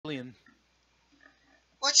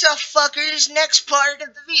What's up, fuckers? Next part of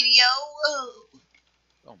the video.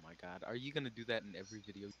 Oh my god, are you gonna do that in every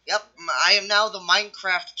video? Yep, I am now the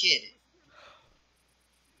Minecraft kid.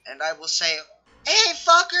 And I will say, hey,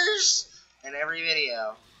 fuckers! In every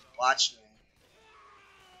video. Watch me.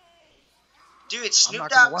 Dude, it's I'm Snoop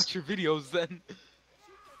not gonna Dogg's watch your videos then.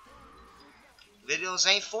 videos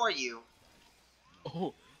ain't for you.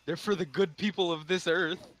 Oh, they're for the good people of this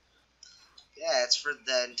earth. Yeah, it's for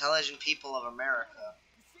the intelligent people of America.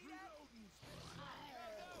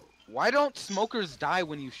 Why don't smokers die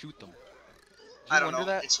when you shoot them? Did you I don't wonder know.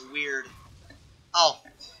 that? It's weird. Oh,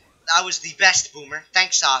 I was the best boomer.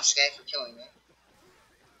 Thanks, Sasuke, for killing me.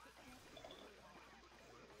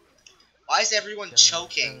 Why is everyone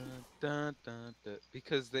choking?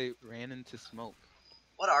 Because they ran into smoke.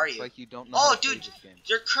 What are It's you? like you don't know how to play Dude, this game.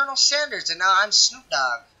 you're Colonel Sanders, and now I'm Snoop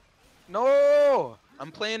Dogg. No!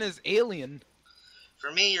 I'm playing as Alien. For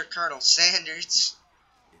me, you're Colonel Sanders.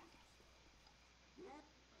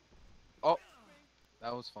 Oh,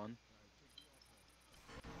 that was fun.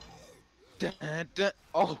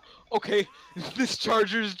 Oh, okay. This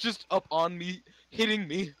charger's just up on me, hitting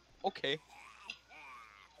me. Okay.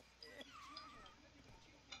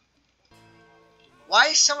 Why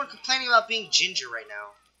is someone complaining about being ginger right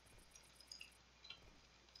now?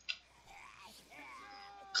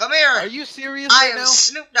 Come here! Are you serious I right am now?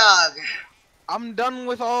 Snoop Dogg! I'm done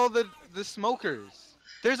with all the smokers.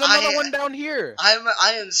 There's another one down here.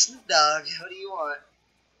 I am Snoop Dogg. What do you want?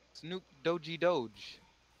 Snoop Doji Doge.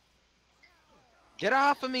 Get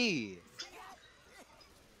off of me!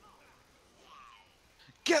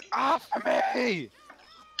 Get off of me!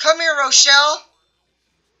 Come here, Rochelle!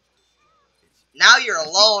 Now you're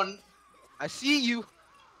alone. I see you.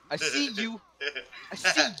 I see you. I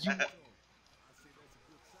see you.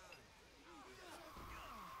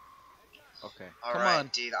 Okay, come on.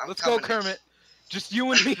 Dude, Let's go, Kermit. Just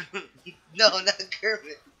you and me. No, not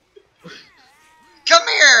Kermit. Come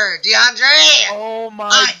here, DeAndre! Oh my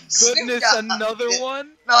I'm goodness, Snoop Dogg. another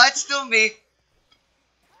one? No, it's still me.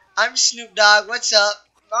 I'm Snoop Dogg. What's up?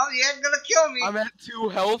 Oh, you ain't gonna kill me. I'm at 2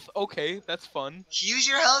 health. Okay, that's fun. Use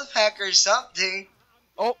your health pack or something.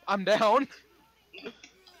 Oh, I'm down.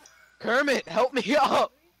 Kermit, help me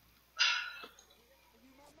up.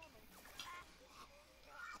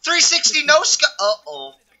 360 no scope.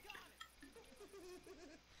 Uh-oh.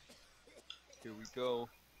 Here we go.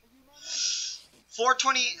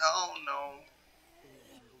 420. Oh, no.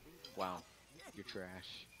 Wow, you're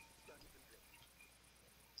trash.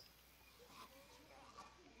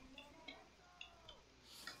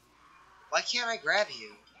 Why can't I grab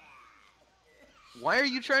you? Why are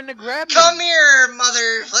you trying to grab me? Come here,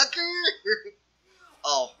 motherfucker!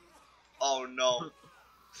 Oh. Oh, no.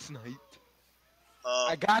 Sniped.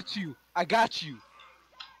 I got you.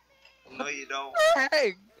 No, you don't.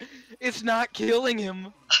 Hey, it's not killing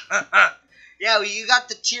him. Yeah, well, you got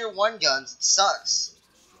the tier 1 guns. It sucks.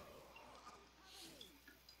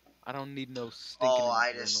 I don't need no stinking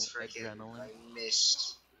I just freaking adrenaline. I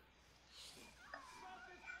missed.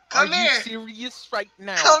 Are Come here. you serious right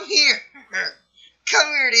now? Come here. Come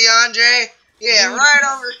here, DeAndre. Yeah, Dude, right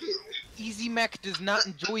over here. Easy Mac does not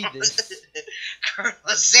enjoy this. Colonel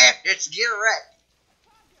Sanders, get wrecked.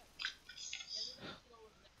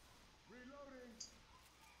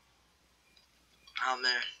 Oh,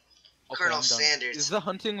 man. Okay, Colonel I'm done. Sanders. Is the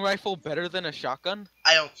hunting rifle better than a shotgun?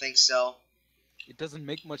 I don't think so. It doesn't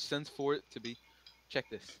make much sense for it to be. Check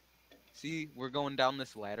this. See, we're going down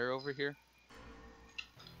this ladder over here.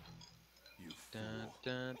 Dun,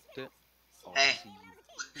 dun, dun. Oh, Hey. I see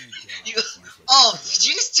you. Did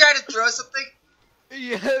you just try to throw something?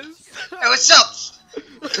 Yes. Hey, what's up?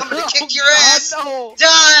 I'm coming to kick your ass. No.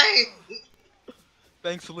 Die!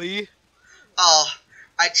 Thanks, Lee. Oh,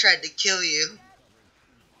 I tried to kill you.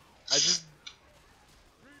 I just.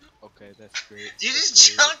 Okay, that's great. You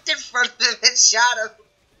just jumped in front of him and shot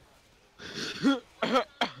him.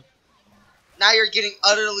 Now you're getting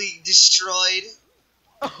utterly destroyed.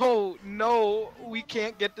 Oh no, we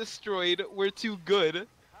can't get destroyed. We're too good.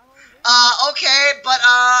 Okay, but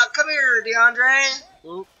come here, DeAndre.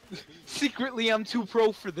 Oh. Secretly, I'm too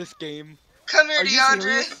pro for this game. Come here, Are you DeAndre.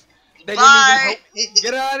 serious? They Bye. didn't even help.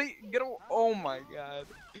 Get out of here. Get away. Oh my god.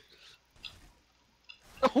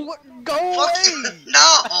 What? Go away!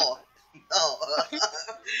 No! No.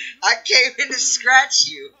 I came in to scratch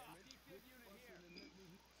you.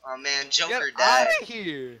 Oh man, Joker Get died. out of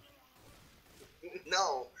here!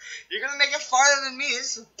 No. You're gonna make it farther than me.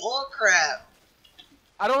 This is bullcrap.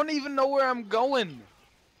 I don't even know where I'm going.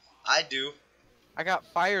 I do. I got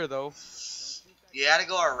fire though. You gotta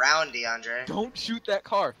go around, DeAndre. Don't shoot that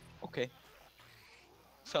car. Okay.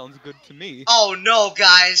 Sounds good to me. Oh no,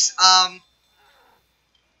 guys.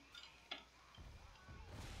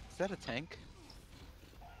 Is that a tank?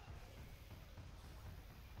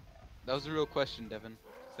 That was a real question, Devin.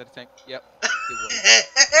 Is that a tank? Yep, it was.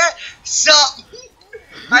 So,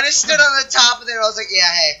 I just stood on the top of there. I was like,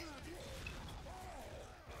 yeah, hey.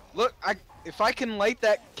 Look, if I can light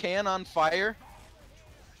that can on fire,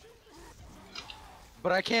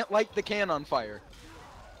 but I can't light the can on fire.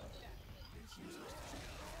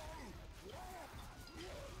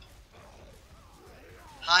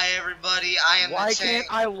 Hi, everybody. I am Why the tank. can't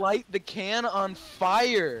I light the can on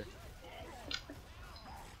fire?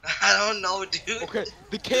 I don't know, dude. Okay,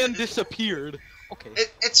 the can disappeared. Okay.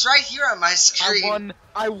 It's right here on my screen.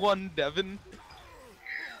 I won, Devin.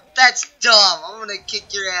 That's dumb. I'm gonna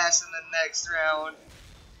kick your ass in the next round.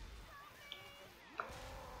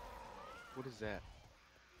 What is that?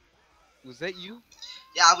 Was that you?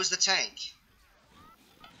 Yeah, I was the tank.